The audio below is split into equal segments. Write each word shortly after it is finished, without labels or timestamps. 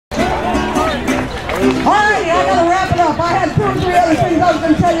Alrighty, I gotta wrap it up. I had 2 or 3 other things I was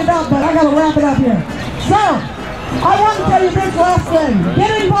gonna tell you about, but I gotta wrap it up here. So, I want to tell you this last thing.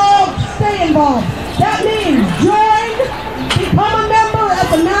 Get involved, stay involved. That means join, become a member at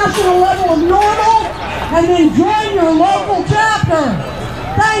the national level of NORML, and then join your local chapter.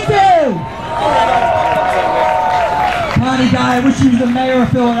 Thank you. Connie Guy, I wish you was the mayor of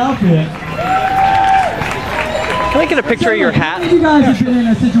Philadelphia. Can I get a picture of your hat? You guys have been in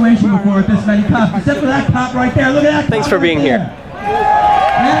a situation before with this many cops, except for that cop right there. Look at that cop. Thanks for being here.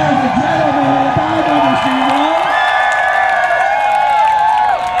 There's a gentleman in a Bible machine,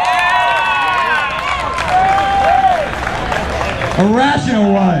 a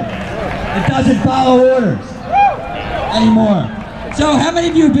rational one. It doesn't follow orders anymore. So how many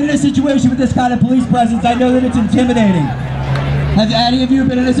of you have been in a situation with this kind of police presence? I know that it's intimidating. Have any of you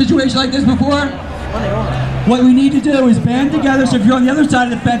been in a situation like this before? What we need to do is band together, so if you're on the other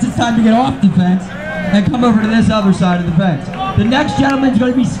side of the fence, it's time to get off the fence and come over to this other side of the fence. The next gentleman is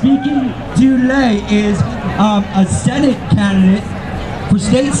going to be speaking to you today is a Senate candidate for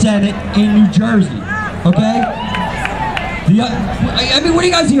state Senate in New Jersey, okay? I mean, what are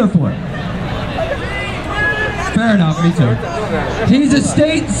you guys here for? Fair enough, me too. He's a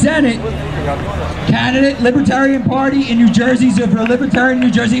state Senate candidate, Libertarian Party in New Jersey. So if you're a Libertarian in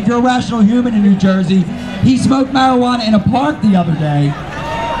New Jersey, if you're a rational human in New Jersey, he smoked marijuana in a park the other day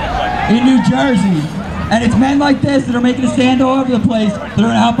in New Jersey. And it's men like this that are making a stand all over the place that are going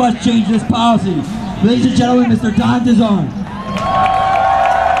to help us change this policy. Ladies and gentlemen, Mr. Don DeZarn.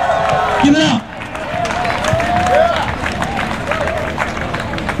 Give it up.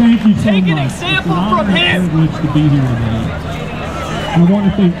 Thank you so Take an much. example it's from him. Privilege to be here today. I want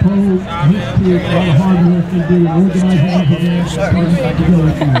to thank Pro History for all the hard work they do organizing these events and starting to go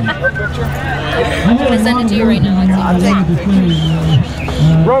with me. I'm going to send it to you right now. Let's see.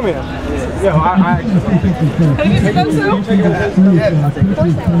 Romeo. Yeah, I Can you go too? Don't you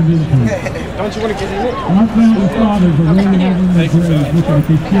want to get in it? Our founding fathers are rolling over in their graves looking at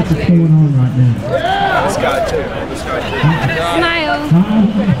this shit that's going on right now. This guy too. This guy too. Smile.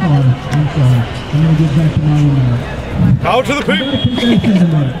 I'm sorry. I'm going to get back to my own. Out to the people! I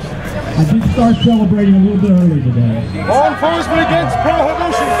did start celebrating a little bit early today. Law enforcement against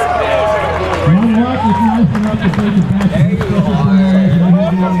prohibition! My wife was nice enough to take us back to the special priorities and I had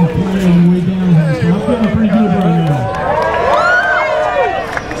to go on the plane on the way down here. So I'm feeling pretty good right now.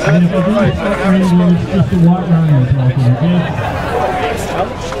 And if I do start raining, it's just a white line I'm talking, okay?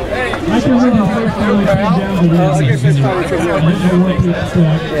 I can remember the first time I came down to this. I didn't know what to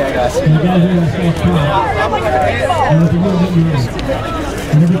expect. And I got here and saw a cop. And it was a little bit nervous.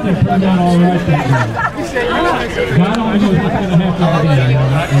 And everything turned out all right that day. God only knows what's going to happen today. I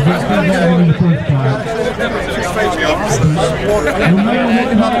just turned out in the first time. No matter what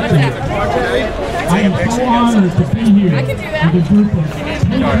happens, I am so honored to be here with a group of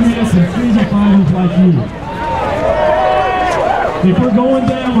patriots and freedom fighters like you. If we're going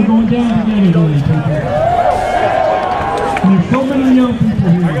down together, ladies and people. And there's so many young people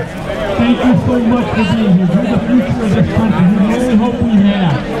here. Thank you so much for being here. You're the future of this country. You're the only hope we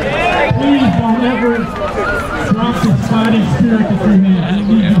have. Please don't ever drop this fighting spirit that you have.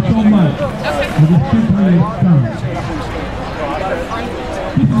 We need you so much. For this country is coming.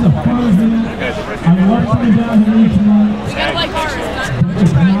 This is a fun event. I love coming down here each month. But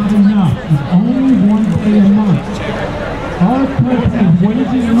it's not enough. It's only one day a month. Our country is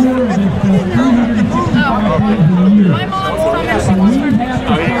waging war against us 365 days a year. So we have to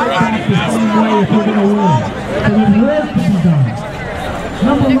fight back the same way if we're going to win. So there's work to be done.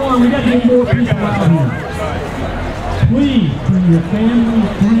 Number one, we got to get more people out here. Please bring your family,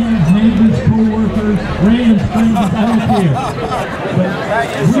 friends, neighbors, co-workers, random strangers, I don't care. But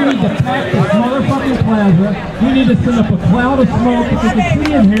we need to pack this motherfucking plaza. We need to send up a cloud of smoke that they can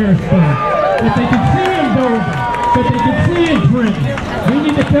see in Harrisburg, that they can see in Dover, that they can see in Trenton. We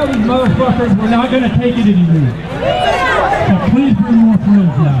need to tell these motherfuckers we're not going to take it anymore. So please bring more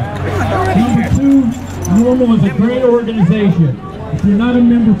friends out. Number two, NORML is a great organization. If you're not a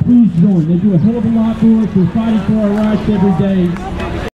member, please join. They do a hell of a lot for us. We're fighting for our rights every day.